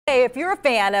Hey, if you're a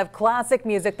fan of classic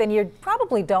music, then you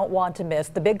probably don't want to miss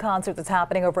the big concert that's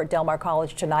happening over at Del Mar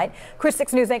College tonight. Chris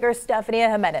 6 News anchor Stephanie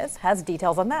Jimenez has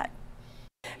details on that.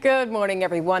 Good morning,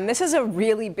 everyone. This is a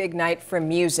really big night for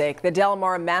music. The Del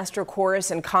Mar Master Chorus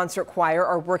and Concert Choir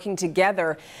are working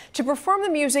together to perform the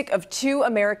music of two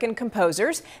American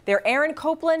composers. They're Aaron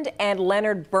Copland and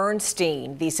Leonard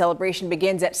Bernstein. The celebration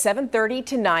begins at 7:30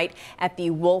 tonight at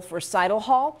the Wolf Recital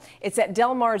Hall. It's at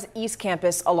Del Mar's East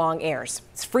Campus along Ayers.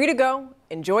 It's free to go.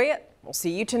 Enjoy it. We'll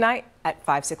see you tonight at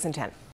 5, 6, and 10.